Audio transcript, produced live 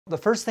The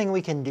first thing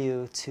we can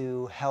do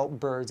to help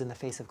birds in the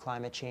face of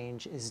climate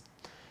change is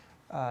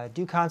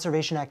do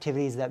conservation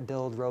activities that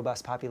build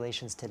robust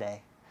populations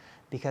today.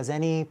 Because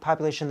any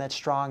population that's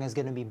strong is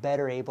going to be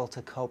better able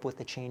to cope with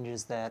the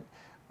changes that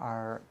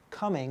are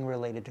coming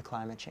related to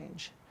climate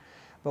change.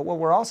 But what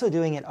we're also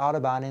doing at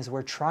Audubon is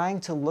we're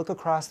trying to look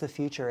across the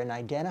future and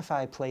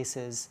identify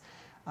places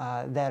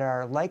that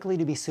are likely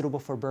to be suitable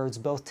for birds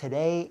both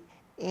today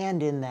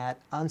and in that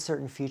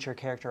uncertain future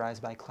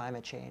characterized by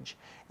climate change,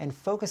 and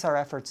focus our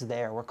efforts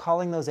there. We're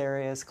calling those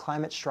areas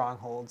climate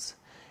strongholds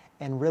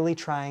and really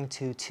trying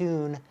to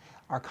tune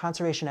our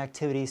conservation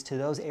activities to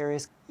those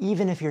areas.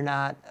 Even if you're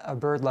not a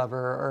bird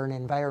lover or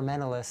an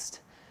environmentalist,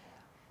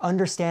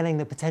 understanding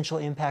the potential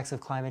impacts of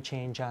climate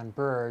change on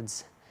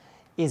birds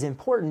is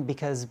important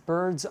because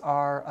birds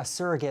are a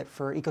surrogate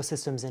for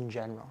ecosystems in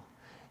general.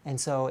 And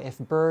so if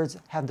birds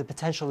have the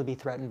potential to be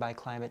threatened by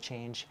climate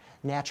change,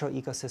 natural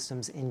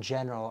ecosystems in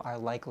general are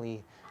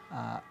likely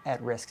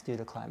at risk due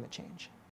to climate change.